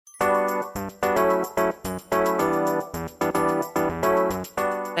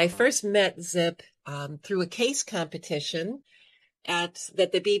I first met Zip through a case competition that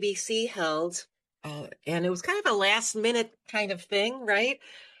the BBC held, and it was kind of a last minute kind of thing, right?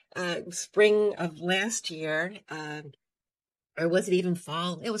 Spring of last year, or was it even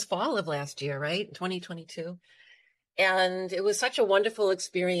fall? It was fall of last year, right? 2022. And it was such a wonderful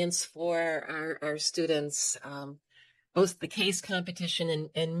experience for our students, both the case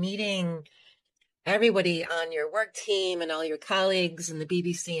competition and meeting everybody on your work team and all your colleagues and the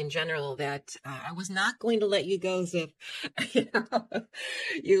BBC in general, that I was not going to let you go, Zip. You know,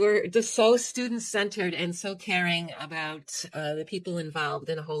 you were just so student-centered and so caring about the people involved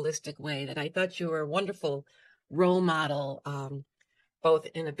in a holistic way that I thought you were a wonderful role model, both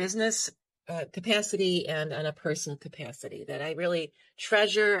in a business capacity and on a personal capacity, that I really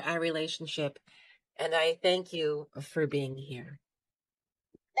treasure our relationship. And I thank you for being here.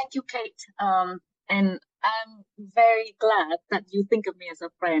 Thank you, Kate. And I'm very glad that you think of me as a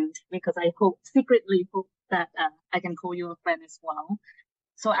friend, because I secretly hope that I can call you a friend as well.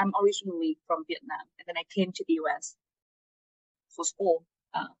 So I'm originally from Vietnam, and then I came to the US for school,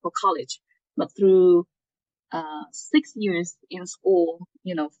 for college. But through 6 years in school,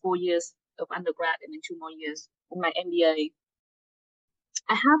 4 years of undergrad and then 2 more years of my MBA,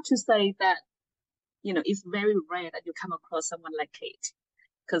 I have to say that, it's very rare that you come across someone like Kate,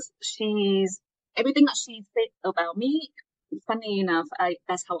 because everything that she said about me, funny enough,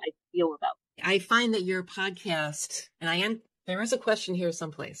 that's how I feel about it. I find that your podcast, and there is a question here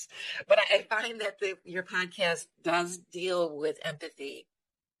someplace, but I find that your podcast does deal with empathy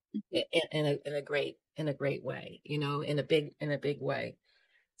in a great way, in a big way.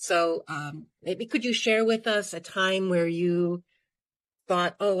 So maybe could you share with us a time where you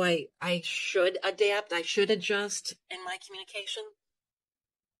thought, oh, I should adapt, I should adjust in my communication?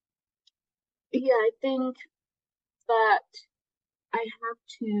 Yeah, I think that I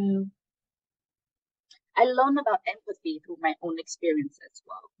learned about empathy through my own experience as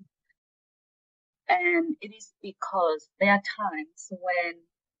well. And it is because there are times when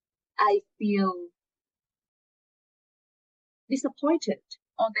I feel disappointed,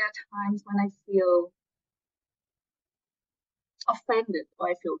 or there are times when I feel offended, or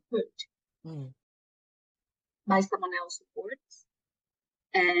I feel hurt by someone else's words.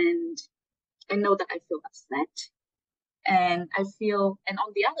 And I know that I feel upset. And on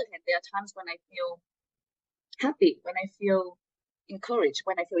the other hand, there are times when I feel happy, when I feel encouraged,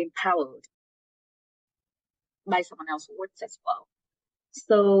 when I feel empowered by someone else's words as well.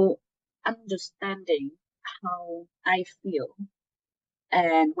 So understanding how I feel,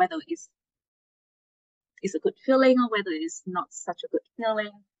 and whether it's a good feeling or whether it's not such a good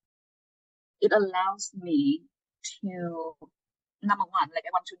feeling, it allows me to, number one,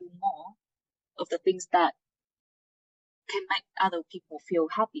 I want to do more of the things that can make other people feel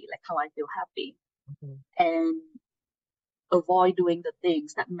happy, like how I feel happy, and avoid doing the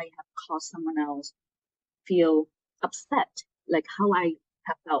things that may have caused someone else feel upset, like how I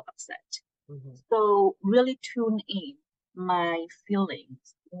have felt upset. So really tune in my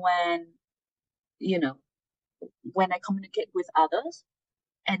feelings when I communicate with others,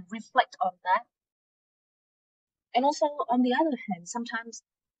 and reflect on that. And also, on the other hand, sometimes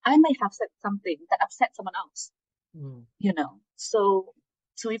I may have said something that upset someone else, So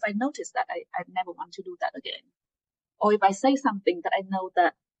if I notice that, I never want to do that again. Or if I say something that I know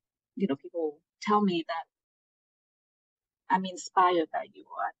that, people tell me that I'm inspired by you,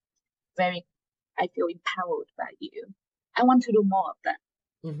 or I feel empowered by you, I want to do more of that.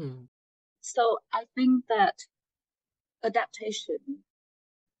 So I think that adaptation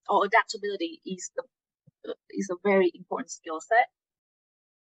or adaptability is a very important skill set,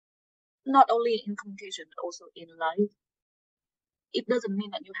 not only in communication, but also in life. It doesn't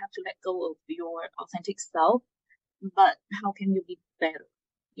mean that you have to let go of your authentic self, but how can you be better?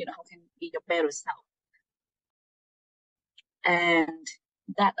 How can you be your better self? And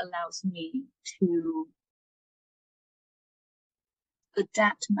that allows me to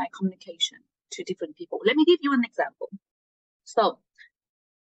adapt my communication to different people. Let me give you an example. So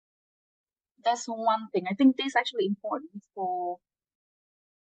that's one thing. I think this is actually important for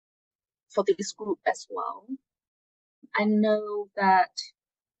this group as well. I know that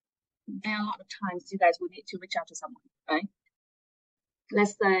there are a lot of times you guys will need to reach out to someone, right?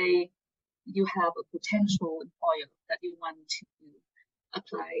 Let's say you have a potential employer that you want to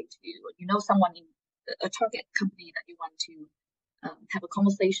apply to, or someone in a target company that you want to have a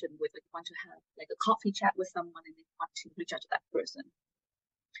conversation with, like you want to have like a coffee chat with someone, and you want to reach out to that person.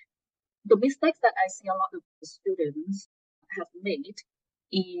 The mistakes that I see a lot of students have made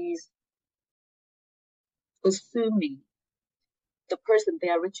is assuming the person they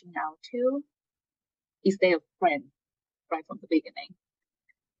are reaching out to is their friend right from the beginning.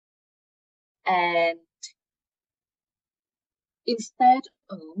 And instead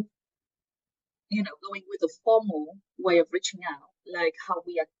of, going with a formal way of reaching out, like how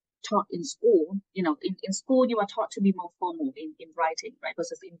we are taught in school, in school, you are taught to be more formal in writing, right?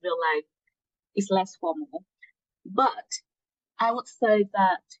 Versus in real life, it's less formal. But I would say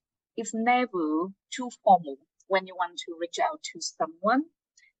that it's never too formal when you want to reach out to someone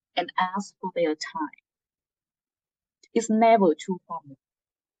and ask for their time. It's never too formal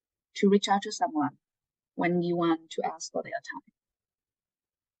to reach out to someone when you want to ask for their time.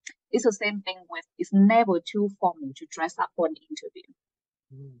 It's the same thing with, it's never too formal to dress up for an interview.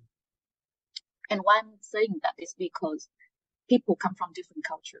 And why I'm saying that is because people come from different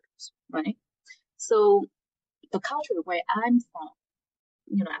cultures, right? So the culture where I'm from,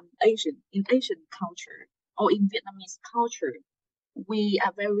 I'm Asian. In Asian culture or in Vietnamese culture, we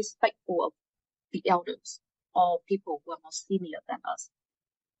are very respectful of the elders or people who are more senior than us.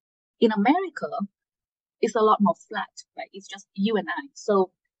 In America, it's a lot more flat, right? It's just you and I.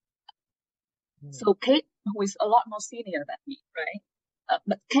 So Kate, who is a lot more senior than me, right?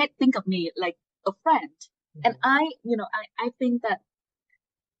 But Kate think of me like a friend. And I think that,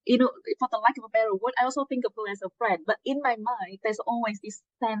 for the lack of a better word, I also think of her as a friend. But in my mind, there's always this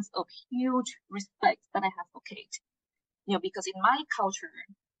sense of huge respect that I have for Kate. Because in my culture,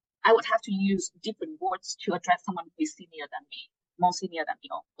 I would have to use different words to address someone who is senior than me, more senior than me,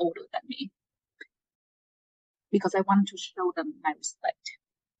 or older than me, because I want to show them my respect.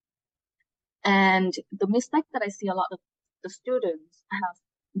 And the mistake that I see a lot of the students have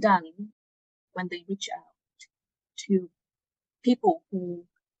done when they reach out to people who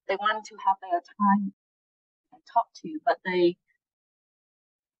they want to have their time and talk to, but they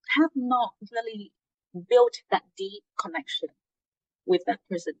have not really built that deep connection with that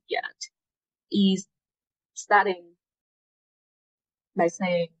person yet, is starting by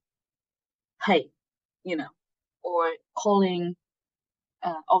saying, hey, or calling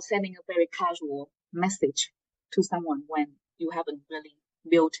or sending a very casual message to someone when you haven't really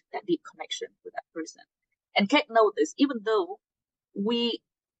built that deep connection with that person. And Kate knows this, even though we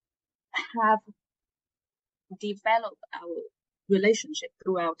have developed our relationship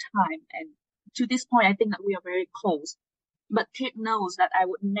throughout time, and to this point, I think that we are very close. But Kate knows that I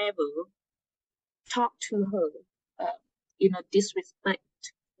would never talk to her in a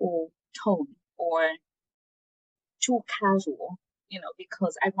disrespectful tone or too casual,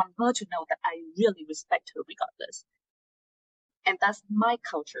 because I want her to know that I really respect her regardless. And that's my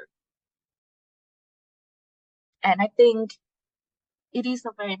culture. And I think it is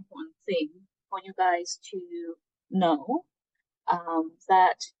a very important thing for you guys to know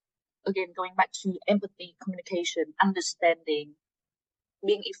that, again, going back to empathy, communication, understanding,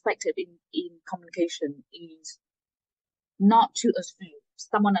 being effective in communication is not to assume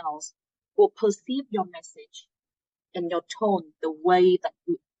someone else will perceive your message and your tone the way that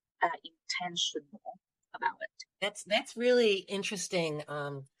you are intentional about it. That's really interesting.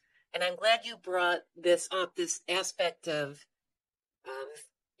 And I'm glad you brought this up, this aspect of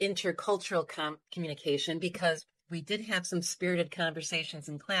intercultural communication, because we did have some spirited conversations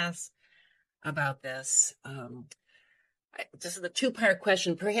in class about this. This is a two-part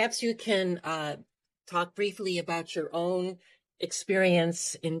question. Perhaps you can talk briefly about your own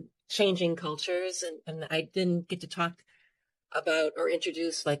experience in changing cultures. And I didn't get to talk about or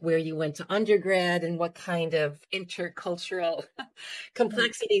introduce like where you went to undergrad and what kind of intercultural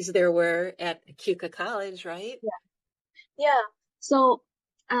complexities there were at Keuka College, right? Yeah. So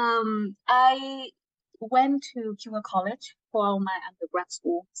I went to Keuka College for my undergrad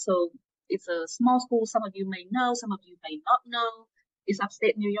school. So it's a small school. Some of you may know, some of you may not know. It's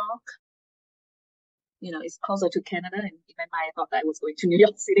upstate New York. It's closer to Canada, and in my mind, I thought I was going to New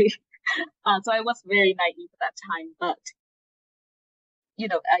York City. So I was very naive at that time. But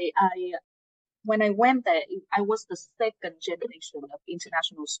I when I went there, I was the second generation of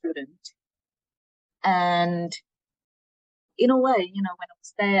international student, and in a way, when I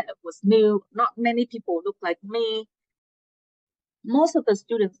was there, it was new. Not many people looked like me. Most of the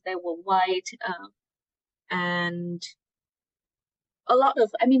students there were white, and a lot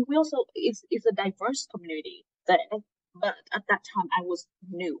of, we also, it's a diverse community there. But at that time, I was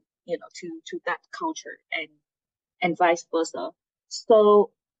new, to that culture and vice versa.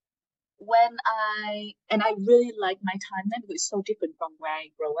 So I really like my time there, because it's so different from where I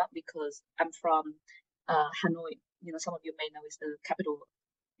grew up, because I'm from Hanoi. Some of you may know it's the capital of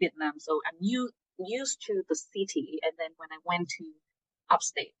Vietnam. So I'm used to the city. And then when I went to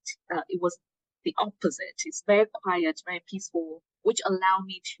upstate, it was the opposite. It's very quiet, very peaceful, which allow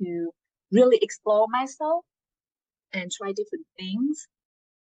me to really explore myself and try different things.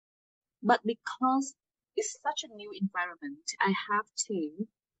 But because it's such a new environment, I have to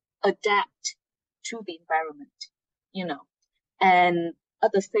adapt to the environment, you know. And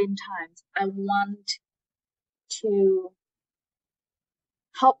at the same time, I want to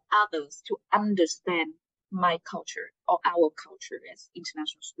help others to understand my culture or our culture as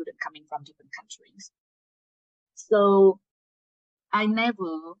international student coming from different countries. So I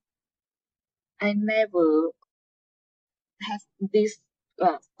never have this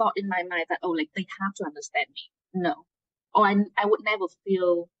thought in my mind that, oh, like they have to understand me. No. Or I would never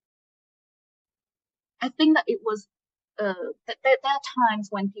feel, I think that it was, that there are times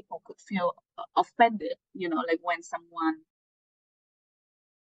when people could feel offended, you know, like when someone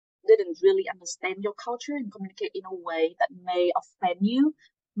didn't really understand your culture and communicate in a way that may offend you.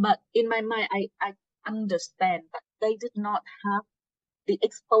 But in my mind, I understand that they did not have the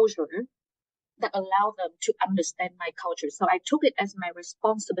exposure that allowed them to understand my culture. So I took it as my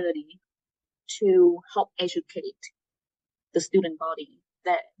responsibility to help educate the student body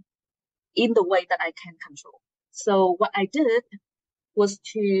that in the way that I can control. So what I did was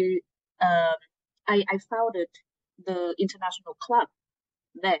to, I founded the international club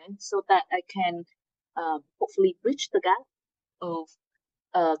there so that I can hopefully bridge the gap of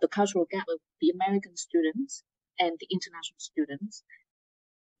the cultural gap of the American students and the international students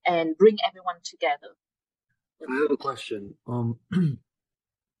and bring everyone together. I have a question.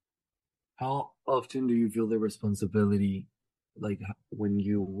 How often do you feel the responsibility, like when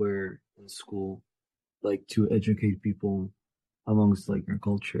you were in school, like to educate people amongst like your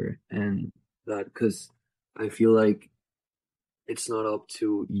culture and that? Because I feel like it's not up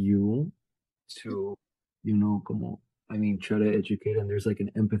to you to, try to educate, and there's like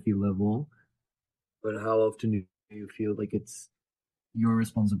an empathy level, but how often do you feel like it's your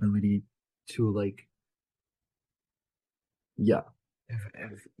responsibility to like, yeah, if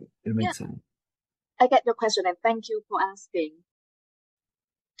it Yeah, makes sense. I get your question and thank you for asking.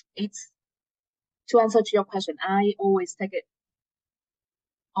 It's to answer to your question, I always take it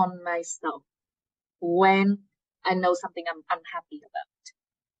on myself when I know something I'm unhappy about.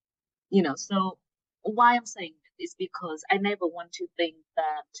 You know, so why I'm saying it is because I never want to think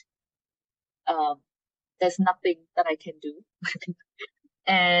that there's nothing that I can do.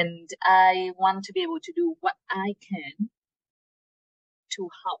 And I want to be able to do what I can to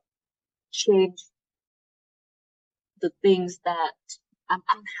help change the things that I'm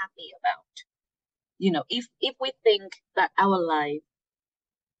unhappy about. You know, if we think that our life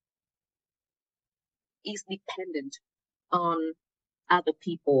is dependent on other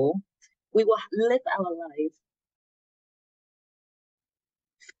people, we will live our life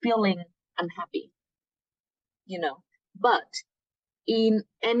feeling unhappy, you know. But in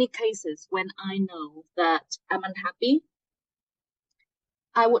any cases, when I know that I'm unhappy,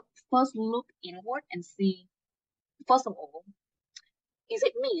 I would first look inward and see, first of all, is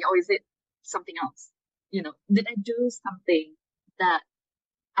it me or is it something else? You know, did I do something that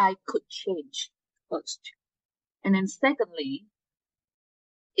I could change first? And then secondly,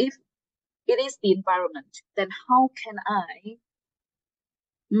 if it is the environment, then how can I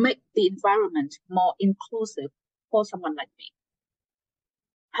make the environment more inclusive for someone like me?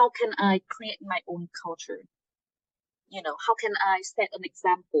 How can I create my own culture? You know, how can I set an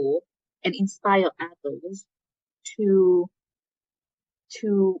example and inspire others to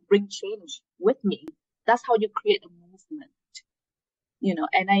bring change with me? That's how you create a movement. You know,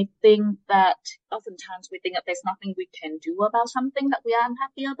 and I think that oftentimes we think that there's nothing we can do about something that we are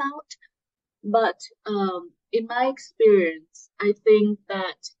unhappy about. But in my experience, I think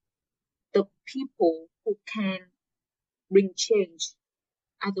that the people who can bring change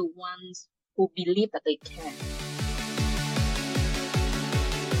are the ones who believe that they can.